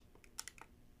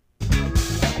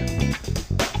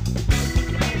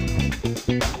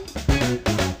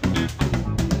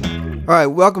All right,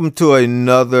 welcome to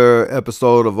another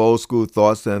episode of Old School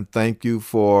Thoughts, and thank you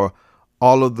for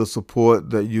all of the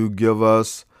support that you give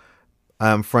us.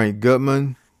 I'm Frank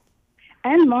Goodman.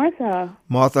 And Martha,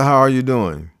 Martha, how are you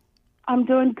doing? I'm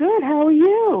doing good. How are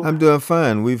you? I'm doing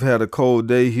fine. We've had a cold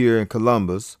day here in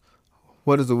Columbus.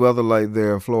 What is the weather like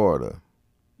there in Florida?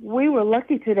 We were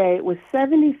lucky today. It was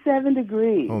 77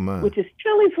 degrees, Oh, man. which is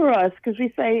chilly for us because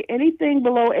we say anything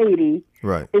below 80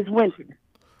 Right. is winter.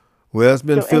 Well, it's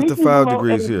been So anything 55 below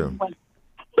degrees 80 here. is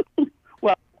winter.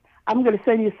 Well, I'm going to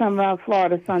send you some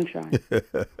Florida sunshine,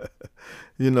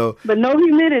 You know, but no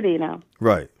humidity now.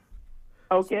 right.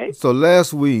 Okay? So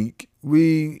last week,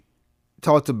 we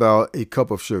talked about a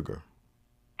cup of sugar.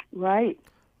 Right.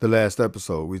 The last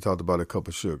episode, we talked about a cup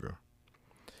of sugar.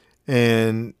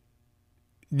 And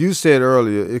you said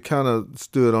earlier it kind of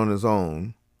stood on its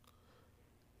own.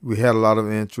 We had a lot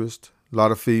of interest, a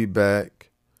lot of feedback.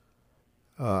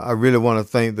 I really want to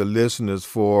thank the listeners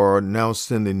for now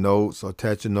sending notes or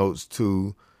attaching notes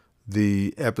to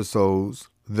the episodes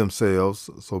themselves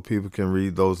so people can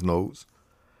read those notes.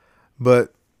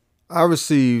 But I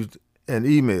received an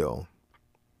email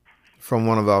from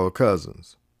one of our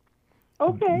cousins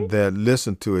Okay. that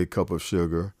listened to A Cup of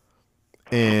Sugar,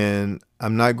 and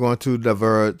I'm not going to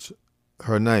divulge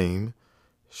her name.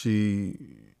 I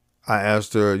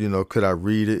asked her, could I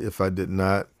read it if I did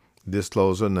not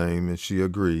disclose her name, and she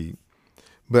agreed.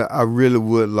 But I really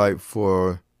would like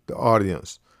for the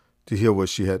audience to hear what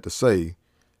she had to say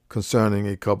concerning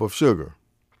A Cup of Sugar.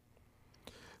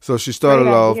 So she Great started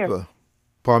off, idea.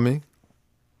 pardon me?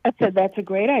 I said that's a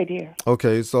great idea.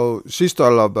 Okay, so she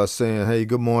started off by saying, "Hey,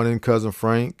 good morning, Cousin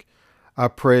Frank. I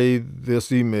pray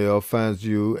this email finds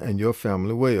you and your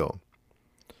family well.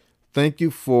 Thank you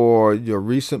for your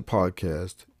recent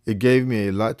podcast. It gave me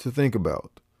a lot to think about.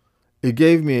 It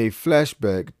gave me a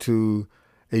flashback to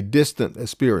a distant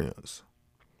experience.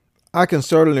 I can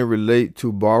certainly relate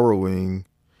to borrowing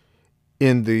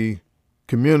in the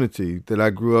community that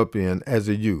I grew up in as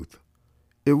a youth.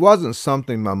 It wasn't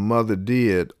something my mother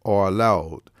did or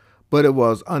allowed, but it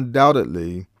was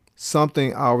undoubtedly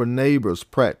something our neighbors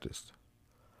practiced.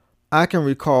 I can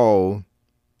recall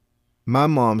my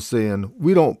mom saying,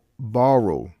 "We don't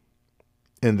borrow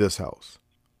in this house.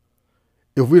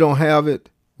 If we don't have it,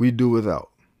 we do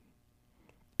without."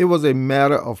 It was a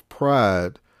matter of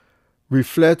pride,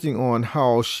 reflecting on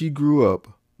how she grew up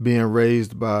being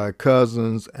raised by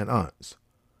cousins and aunts.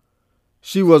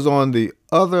 She was, on the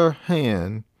other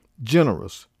hand,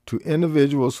 generous to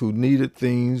individuals who needed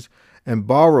things and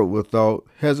borrowed without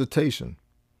hesitation.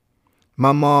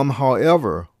 My mom,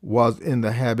 however, was in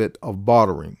the habit of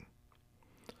bartering.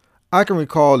 I can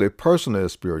recall a personal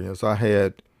experience I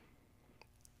had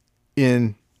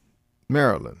in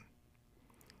Maryland.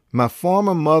 My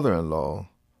former mother-in-law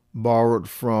borrowed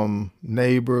from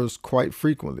neighbors quite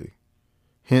frequently.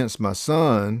 Hence, my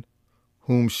son,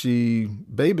 whom she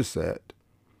babysat,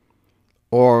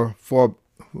 or for,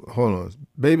 hold on,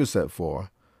 babysat for,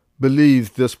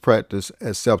 believes this practice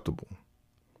acceptable.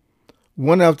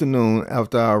 One afternoon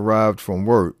after I arrived from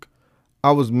work,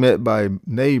 I was met by a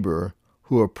neighbor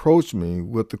who approached me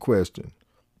with the question,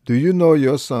 "Do you know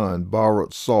your son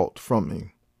borrowed salt from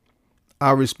me?"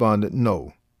 I responded,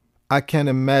 "No. I can't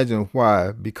imagine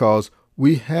why, because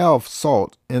we have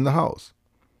salt in the house."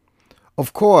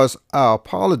 Of course, I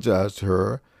apologized to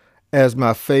her as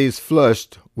my face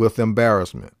flushed with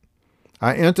embarrassment.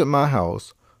 I entered my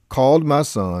house, called my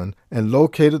son, and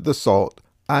located the salt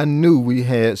I knew we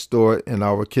had stored in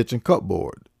our kitchen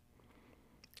cupboard.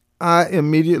 I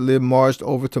immediately marched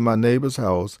over to my neighbor's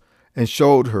house and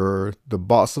showed her the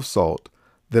box of salt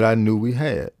that I knew we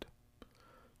had.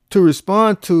 To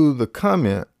respond to the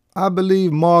comment I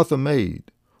believe Martha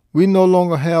made, we no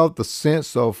longer have the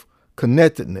sense of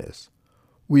connectedness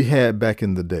we had back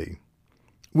in the day.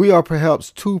 We are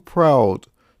perhaps too proud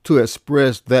to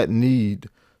express that need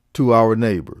to our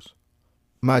neighbors.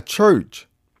 My church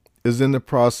is in the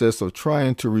process of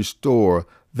trying to restore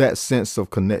that sense of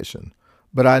connection,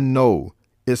 but I know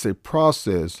it's a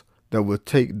process that will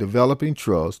take developing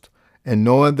trust and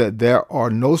knowing that there are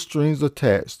no strings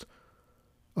attached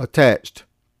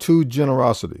to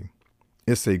generosity.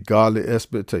 It's a godly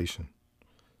expectation.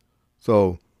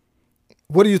 So,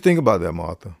 what do you think about that,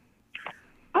 Martha?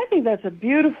 I think that's a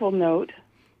beautiful note,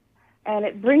 and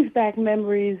it brings back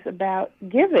memories about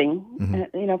giving.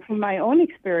 Mm-hmm. From my own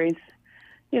experience,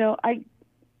 I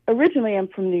originally am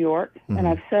from New York, and Mm-hmm.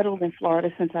 I've settled in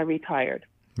Florida since I retired.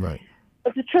 Right.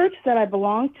 But the church that I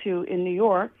belonged to in New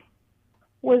York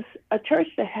was a church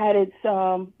that had its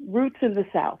roots in the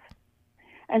South.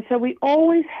 And so we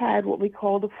always had what we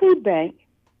called a food bank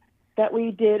that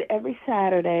we did every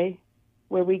Saturday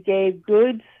where we gave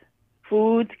goods,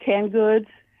 foods, canned goods,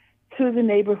 to the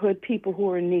neighborhood people who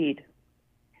were in need.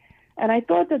 And I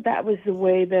thought that that was the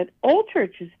way that all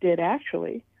churches did,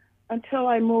 actually, until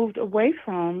I moved away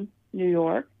from New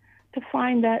York to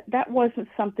find that that wasn't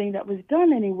something that was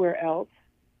done anywhere else.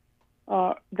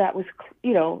 That was,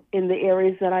 in the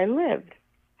areas that I lived.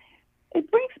 It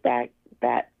brings back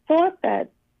that thought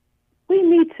that we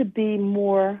need to be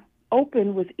more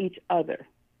open with each other.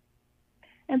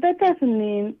 And that doesn't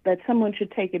mean that someone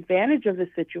should take advantage of the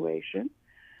situation,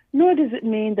 nor does it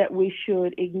mean that we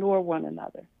should ignore one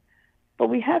another. But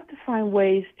we have to find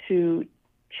ways to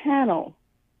channel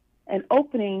an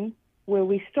opening where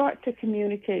we start to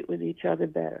communicate with each other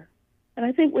better. And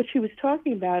I think what she was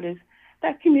talking about is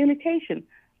that communication.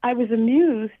 I was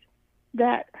amused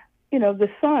that, the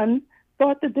son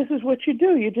thought that this is what you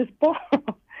do. You just borrow.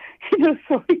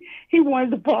 So he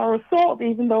wanted to borrow salt,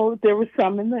 even though there was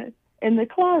some in the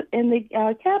closet, in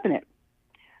the cabinet.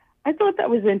 I thought that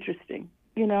was interesting,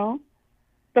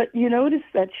 But you notice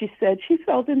that she said she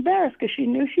felt embarrassed because she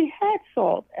knew she had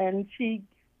salt, and she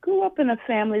grew up in a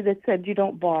family that said you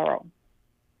don't borrow.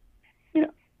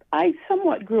 I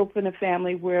somewhat grew up in a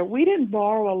family where we didn't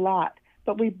borrow a lot,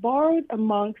 but we borrowed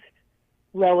amongst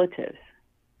relatives.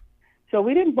 So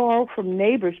we didn't borrow from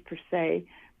neighbors per se,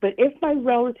 but if my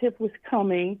relative was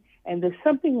coming and there's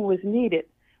something was needed,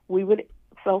 we would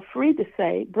feel free to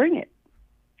say, bring it.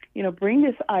 Bring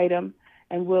this item,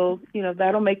 and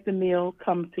that'll make the meal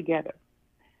come together.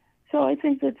 So I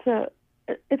think it's a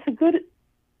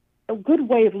good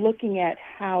way of looking at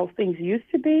how things used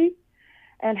to be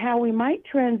and how we might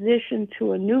transition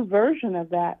to a new version of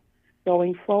that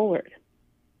going forward.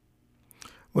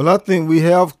 Well, I think we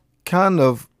have kind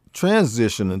of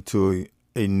transitioned into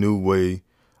a new way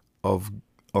of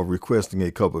requesting a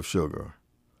cup of sugar.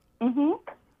 Mm-hmm.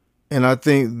 And I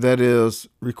think that is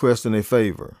requesting a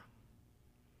favor.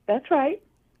 That's right.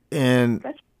 And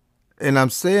I'm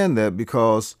saying that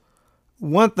because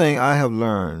one thing I have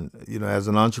learned, as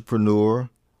an entrepreneur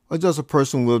or just a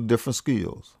person with different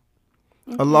skills,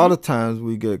 a lot of times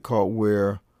we get caught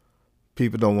where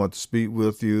people don't want to speak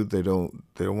with you. They don't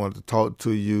want to talk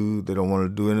to you. They don't want to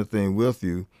do anything with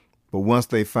you. But once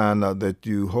they find out that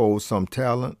you hold some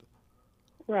talent,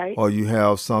 right, or you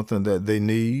have something that they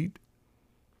need,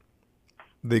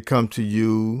 they come to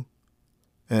you,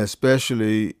 and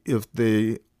especially if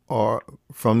they are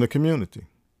from the community.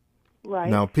 right.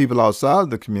 Now, people outside of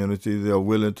the community, they're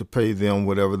willing to pay them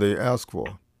whatever they ask for.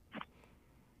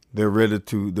 They're willing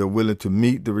to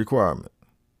meet the requirement.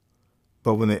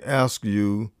 But when they ask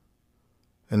you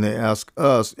and they ask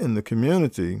us in the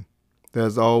community,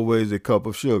 there's always a cup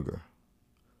of sugar,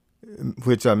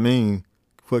 which I mean,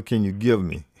 what can you give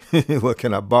me? What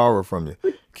can I borrow from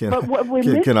you? Can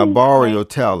I borrow your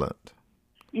talent?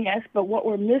 Yes, but what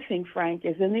we're missing, Frank,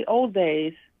 is in the old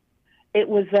days, it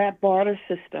was that barter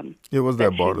system. It was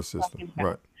that barter system,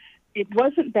 right. It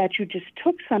wasn't that you just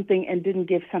took something and didn't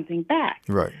give something back.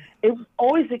 Right. It was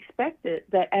always expected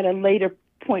that at a later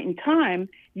point in time,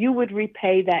 you would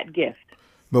repay that gift.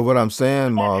 But what I'm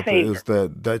saying, Martha, is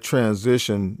that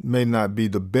transition may not be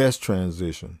the best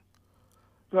transition.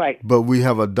 Right. But we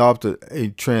have adopted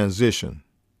a transition.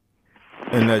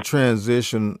 And that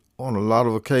transition, on a lot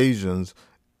of occasions,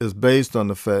 is based on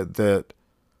the fact that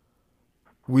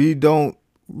we don't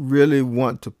really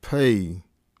want to pay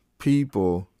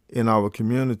people in our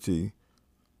community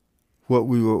what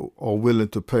we are willing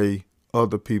to pay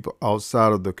other people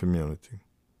outside of the community.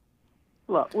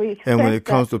 Look, and when it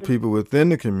comes to people within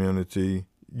the community,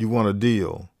 you want a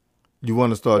deal. You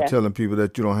want to start telling people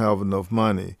that you don't have enough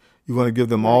money. You want to give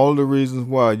them all the reasons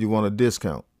why you want a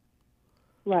discount.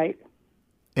 Right.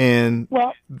 And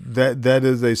that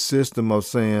is a system of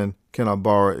saying, can I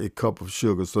borrow a cup of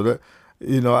sugar? So that,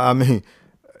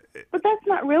 But that's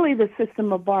not really the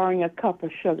system of borrowing a cup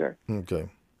of sugar. Okay.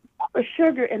 A cup of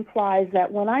sugar implies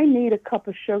that when I need a cup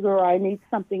of sugar or I need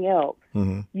something else,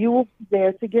 you will be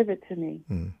there to give it to me.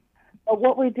 But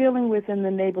what we're dealing with in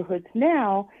the neighborhoods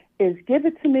now is give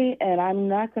it to me and I'm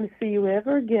not going to see you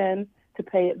ever again to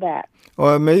pay it back.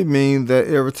 Or it may mean that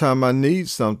every time I need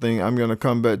something, I'm going to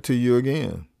come back to you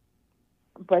again.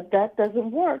 But that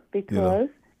doesn't work because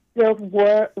they'll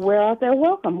wear out their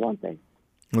welcome, won't they?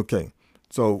 Okay.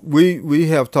 So we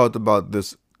have talked about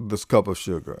this cup of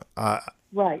sugar.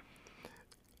 Right.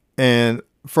 And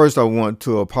first I want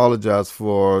to apologize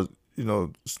for,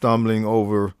 stumbling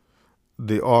over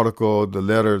the article, the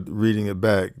letter, reading it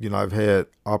back. I've had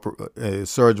a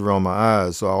surgery on my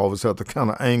eyes, so I always have to kind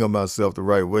of angle myself the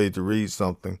right way to read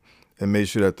something and make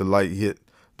sure that the light hit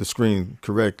the screen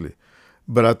correctly.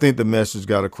 But I think the message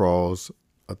got across.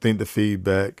 I think the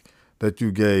feedback that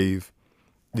you gave,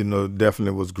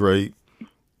 definitely was great.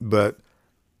 But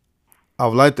I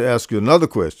would like to ask you another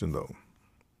question, though.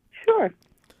 Sure.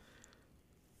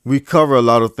 We cover a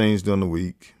lot of things during the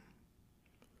week,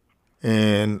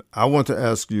 and I want to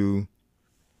ask you,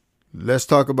 let's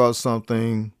talk about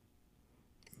something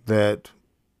that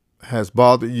has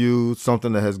bothered you,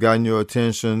 something that has gotten your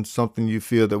attention, something you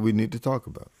feel that we need to talk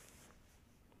about.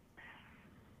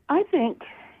 I think,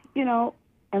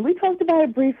 and we talked about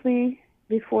it briefly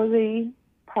before the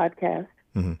podcast,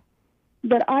 Mm-hmm.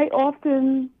 but I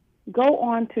often go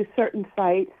on to certain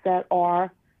sites that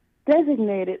are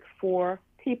designated for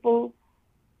people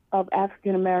of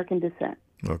African American descent.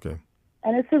 Okay.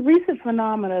 And it's a recent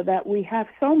phenomena that we have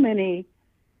so many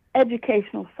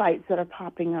educational sites that are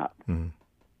popping up. Mm-hmm.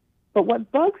 But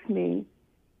what bugs me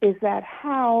is that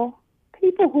how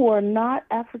people who are not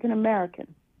African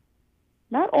American,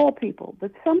 not all people,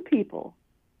 but some people,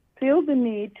 feel the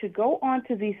need to go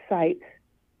onto these sites,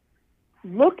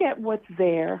 look at what's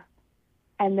there,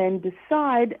 and then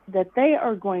decide that they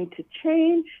are going to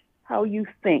change how you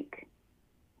think.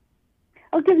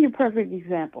 I'll give you a perfect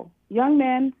example. Young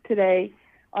man today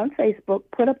on Facebook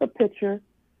put up a picture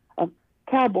of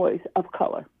cowboys of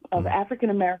color, of African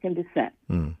American descent.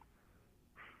 Mm.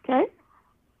 Okay?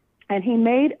 And he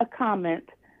made a comment,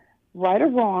 right or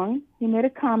wrong, he made a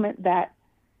comment that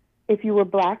if you were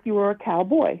black, you were a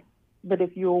cowboy. But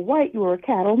if you were white, you were a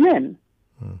cattleman.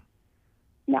 Mm.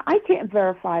 Now, I can't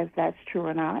verify if that's true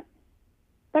or not,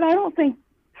 but I don't think,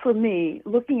 for me,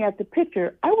 looking at the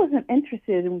picture, I wasn't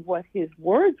interested in what his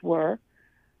words were.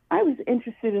 I was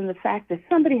interested in the fact that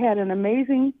somebody had an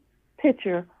amazing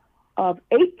picture of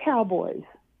 8 cowboys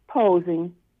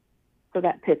posing for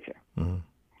that picture,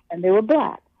 and they were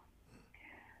black.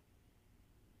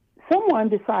 Someone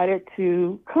decided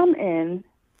to come in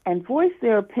and voice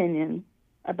their opinion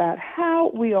about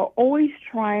how we are always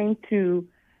trying to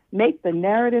make the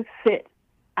narrative fit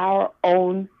our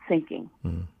own thinking,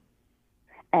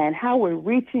 and how we're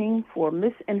reaching for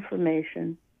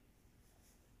misinformation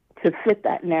to fit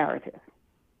that narrative.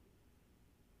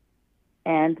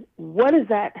 And what is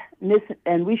that?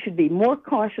 And we should be more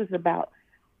cautious about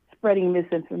spreading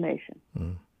misinformation.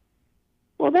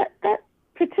 Well, that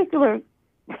particular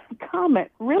comment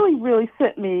really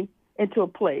sent me into a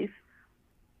place,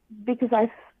 because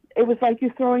it was like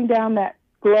you throwing down that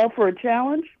glove for a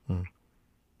challenge.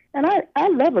 And I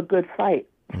love a good fight.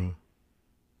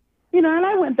 And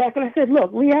I went back and I said,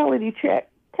 look, reality check.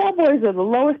 Cowboys are the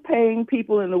lowest paying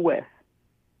people in the West.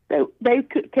 They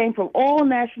came from all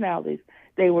nationalities.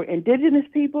 They were indigenous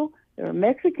people, they were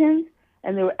Mexicans,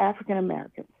 and they were African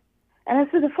Americans. And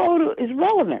I said, the photo is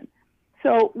relevant.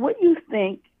 So what you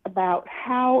think about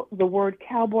how the word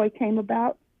cowboy came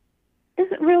about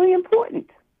isn't really important.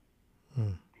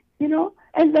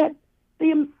 And that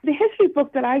the history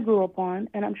book that I grew up on,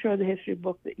 and I'm sure the history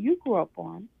book that you grew up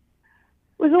on,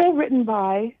 was all written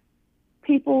by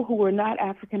people who were not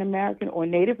African American or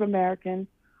Native American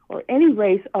or any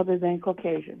race other than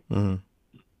Caucasian.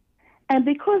 And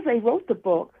because they wrote the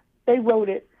book, they wrote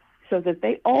it so that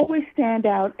they always stand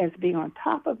out as being on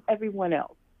top of everyone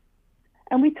else.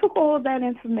 And we took all of that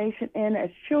information in as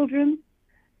children,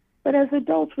 but as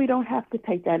adults, we don't have to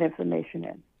take that information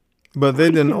in. But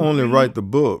they didn't only write the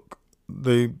book;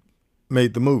 they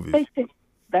made the movies.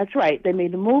 That's right. They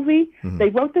made the movie. They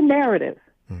wrote the narrative,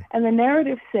 and the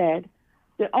narrative said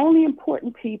the only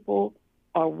important people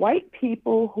are white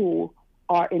people who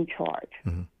are in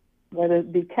charge, whether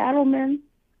it be cattlemen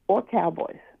or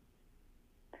cowboys.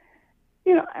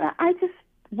 And I just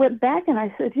went back and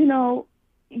I said,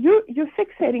 you're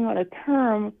fixating on a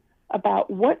term about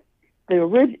what the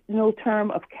original term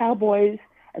of cowboys,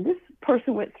 and this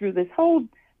person went through this whole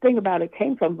thing about it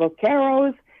came from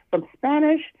vaqueros, from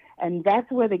Spanish, and that's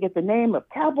where they get the name of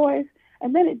cowboys.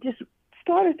 And then it just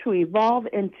started to evolve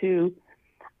into,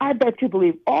 I bet you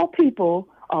believe all people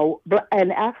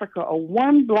in Africa are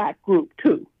one black group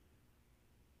too.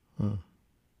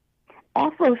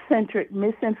 Afrocentric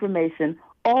misinformation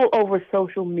all over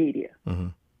social media.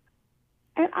 And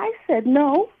I said,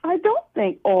 no, I don't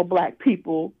think all black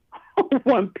people are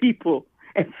one people.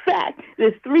 In fact,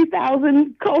 there's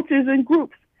 3,000 cultures and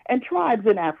groups and tribes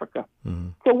in Africa.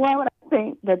 So why would I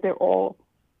think that they're all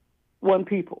one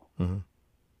people?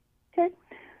 Okay?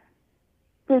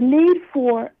 The need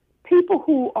for people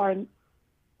who are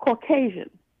Caucasian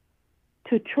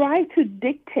to try to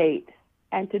dictate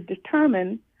and to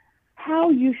determine how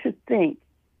you should think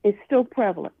is still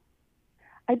prevalent.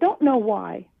 I don't know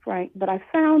why, Frank, but I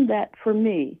found that for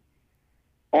me,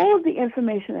 all of the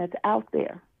information that's out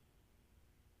there,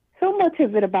 so much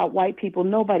of it about white people,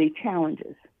 nobody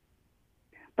challenges.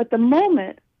 But the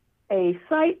moment a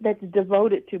site that's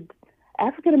devoted to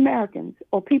African Americans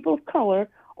or people of color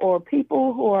or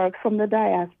people who are from the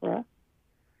diaspora,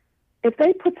 if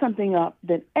they put something up,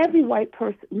 then every white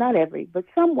person, not every, but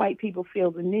some white people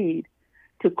feel the need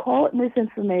to call it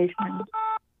misinformation,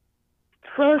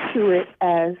 refer to it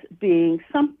as being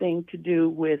something to do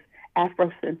with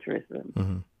Afrocentrism.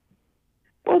 Mm-hmm.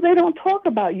 Well, they don't talk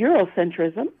about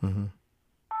Eurocentrism. Mm-hmm.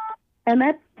 And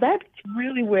that's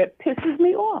really where it pisses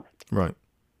me off. Right.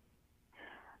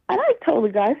 And I told the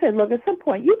guy, I said, look, at some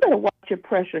point, you better watch your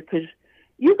pressure because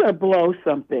you're going to blow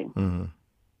something. Mm-hmm.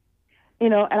 You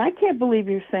know, and I can't believe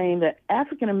you're saying that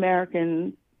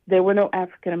there were no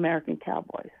African-American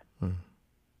cowboys. Mm-hmm.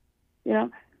 You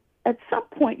know, at some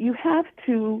point, you have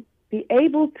to be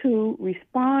able to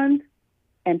respond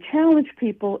and challenge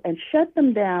people and shut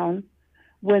them down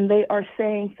when they are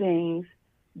saying things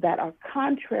that are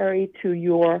contrary to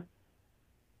your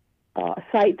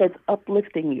site that's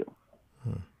uplifting you.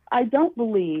 I don't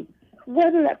believe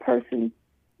whether that person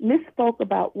misspoke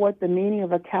about what the meaning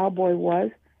of a cowboy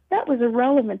was, that was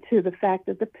irrelevant to the fact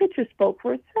that the picture spoke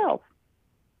for itself.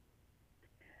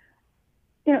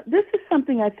 You know, this is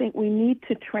something I think we need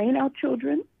to train our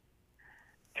children,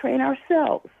 train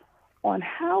ourselves on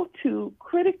how to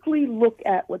critically look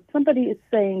at what somebody is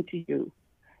saying to you.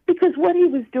 Because what he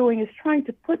was doing is trying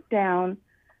to put down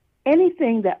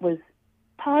anything that was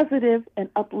positive and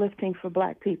uplifting for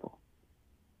Black people.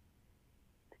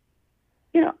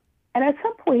 You know, and at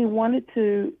some point he wanted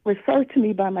to refer to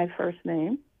me by my first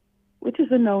name, which is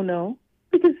a no-no,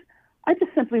 because I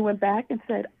just simply went back and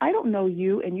said, I don't know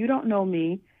you and you don't know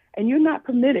me, and you're not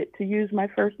permitted to use my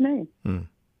first name. Mm.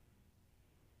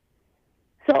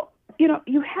 So, you know,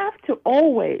 you have to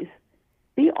always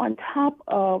be on top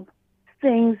of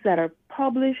things that are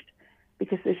published,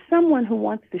 because there's someone who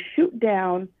wants to shoot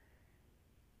down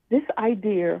this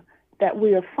idea that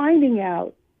we are finding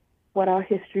out what our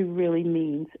history really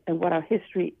means and what our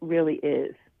history really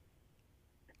is.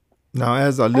 Now,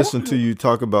 as I listen to you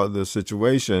talk about the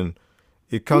situation,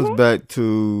 it comes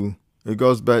Mm-hmm. it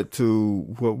goes back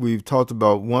to what we've talked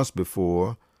about once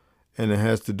before, and it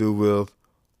has to do with,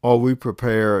 are we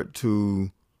prepared to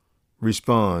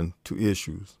respond to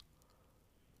issues?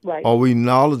 Right. Are we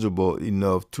knowledgeable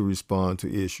enough to respond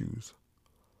to issues?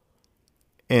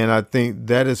 And I think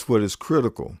that is what is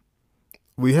critical.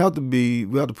 We have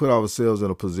to put ourselves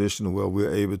in a position where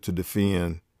we're able to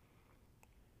defend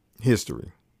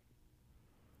history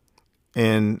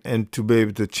and to be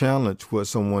able to challenge what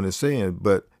someone is saying,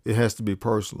 but it has to be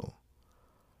personal.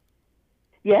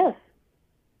 Yes.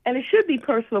 And it should be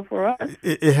personal for us.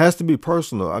 It has to be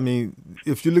personal. I mean,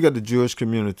 if you look at the Jewish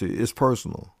community, it's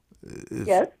personal.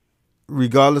 Yes.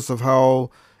 Regardless of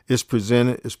how it's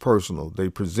presented, it's personal. They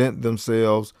present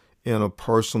themselves in a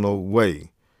personal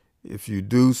way. If you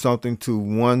do something to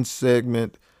one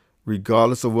segment,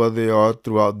 regardless of where they are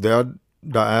throughout their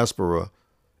diaspora,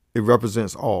 it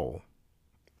represents all.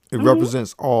 It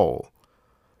represents all.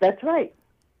 That's right.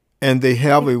 And they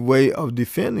have a way of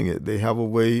defending it. They have a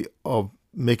way of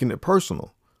making it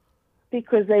personal.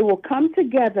 Because they will come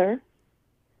together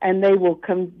and they will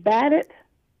combat it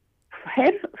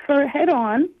head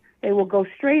on. They will go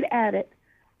straight at it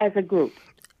as a group.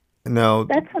 Now,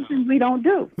 that's something we don't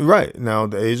do. Right. Now,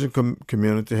 the Asian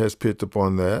community has picked up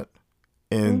on that.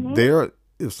 And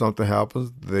if something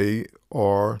happens, they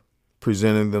are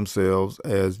presenting themselves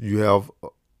as you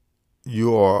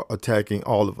are attacking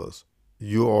all of us.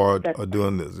 You are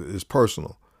doing this. It's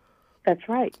personal. That's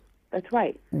right. That's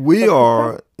right. We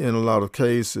are, in a lot of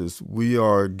cases, we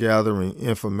are gathering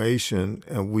information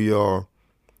and we are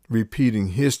repeating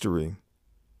history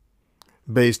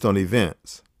based on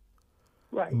events.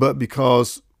 Right. But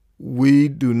because we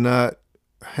do not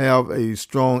have a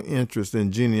strong interest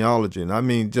in genealogy, and I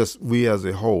mean just we as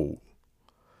a whole,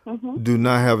 do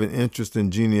not have an interest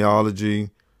in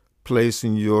genealogy,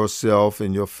 placing yourself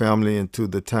and your family into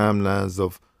the timelines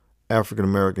of African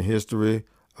American history,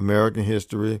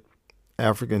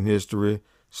 African history,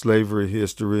 slavery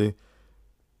history,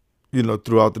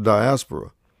 throughout the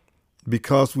diaspora.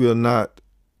 Because we are not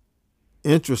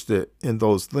interested in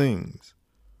those things,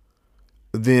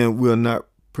 then we're not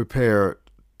prepared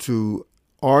to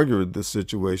argue the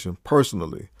situation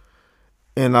personally.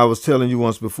 And I was telling you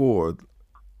once before,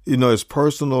 it's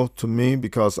personal to me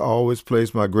because I always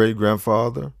place my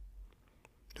great-grandfather,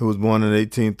 who was born in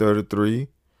 1833,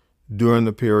 during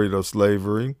the period of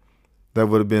slavery. That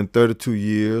would have been 32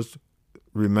 years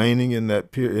remaining in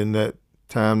that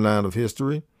timeline of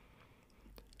history.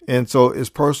 And so it's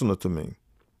personal to me.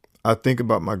 I think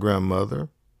about my grandmother.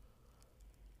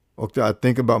 Okay, I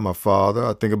think about my father.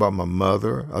 I think about my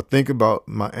mother. I think about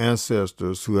my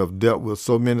ancestors who have dealt with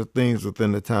so many things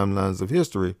within the timelines of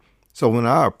history. So when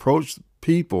I approach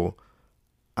people,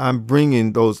 I'm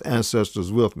bringing those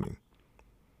ancestors with me.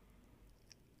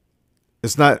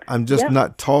 It's not, I'm just Yep.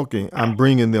 not talking. I'm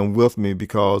bringing them with me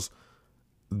because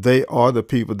they are the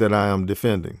people that I am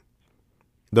defending.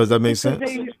 Does that make Because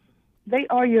sense? they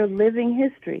are your living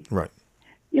history. Right.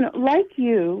 You know, like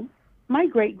you, my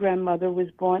great grandmother was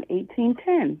born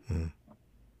 1810. Mm-hmm.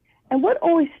 And what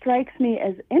always strikes me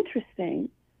as interesting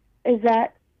is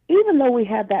that even though we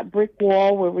have that brick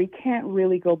wall where we can't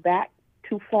really go back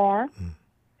too far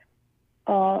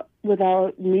with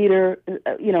our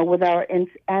with our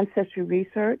ancestry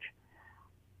research,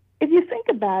 if you think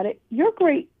about it, your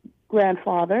great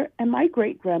grandfather and my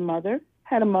great grandmother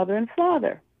had a mother and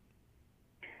father.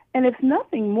 And if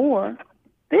nothing more,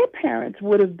 their parents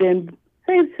would have been,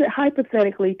 say,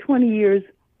 hypothetically, 20 years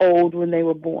old when they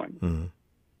were born. Mm-hmm.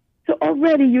 So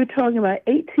already you're talking about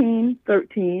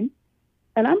 1813,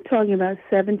 and I'm talking about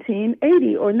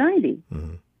 1780 or 90.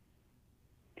 Mm-hmm.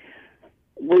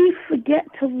 We forget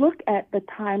to look at the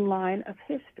timeline of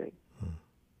history. Mm-hmm.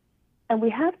 And we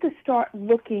have to start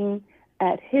looking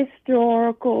at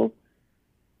historical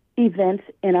events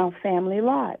in our family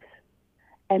lives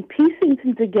and piecing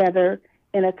them together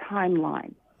in a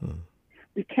timeline. Hmm.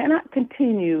 We cannot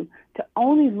continue to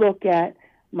only look at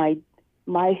my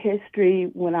history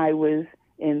when I was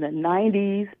in the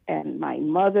 90s and my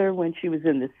mother when she was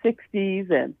in the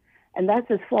 60s, and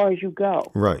that's as far as you go.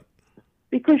 Right.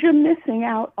 Because you're missing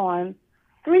out on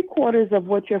 3/4 of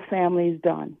what your family's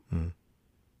done. Hmm.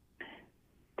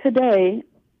 Today,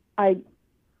 I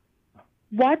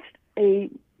watched a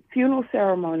funeral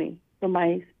ceremony for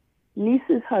my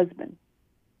niece's husband,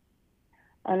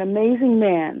 an amazing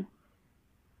man.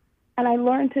 And I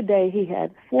learned today he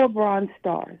had 4 Bronze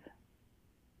Stars.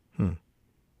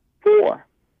 4.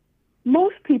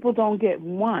 Most people don't get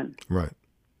 1. Right.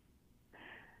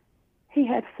 He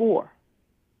had 4.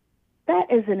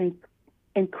 That is an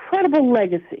incredible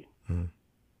legacy.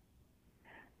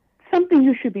 Something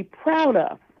you should be proud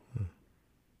of.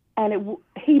 And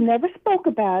he never spoke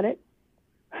about it.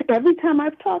 Every time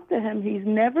I've talked to him, he's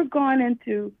never gone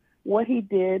into what he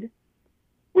did.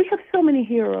 We have so many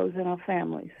heroes in our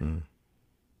families.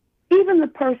 Even the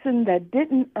person that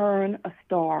didn't earn a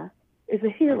star is a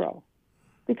hero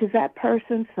because that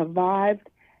person survived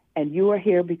and you are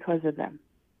here because of them.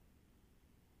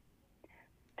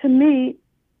 To me,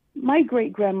 my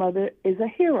great-grandmother is a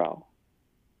hero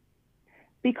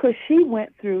because she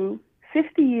went through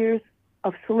 50 years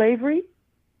of slavery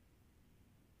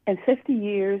and 50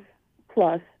 years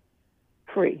plus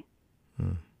free.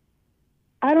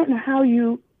 I don't know how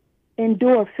you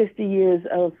endure 50 years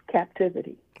of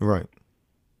captivity. Right.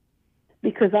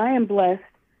 Because I am blessed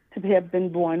to have been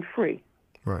born free.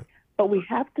 Right. But we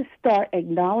have to start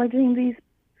acknowledging these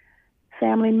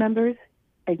family members,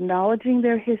 acknowledging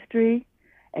their history,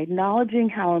 acknowledging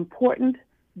how important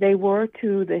they were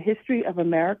to the history of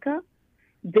America,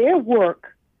 their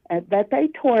work that they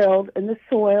toiled in the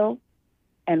soil,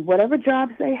 and whatever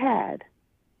jobs they had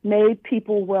made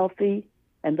people wealthy,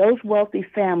 and those wealthy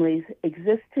families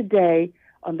exist today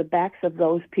on the backs of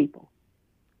those people.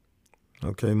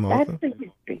 Okay, Martha. That's the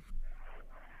history.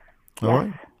 All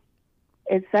right.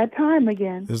 It's that time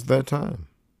again. It's that time.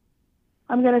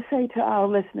 I'm going to say to our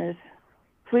listeners,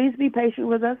 please be patient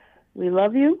with us. We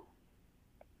love you.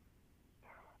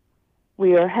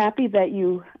 We are happy that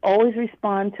you always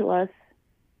respond to us,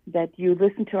 that you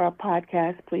listen to our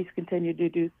podcast. Please continue to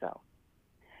do so.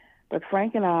 But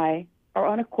Frank and I are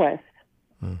on a quest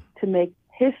to make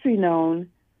history known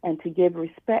and to give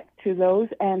respect to those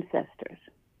ancestors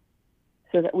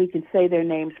so that we can say their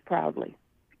names proudly.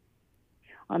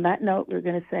 On that note, we're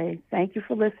going to say thank you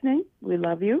for listening. We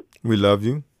love you. We love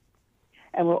you.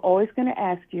 And we're always going to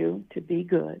ask you to be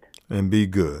good. And be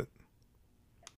good.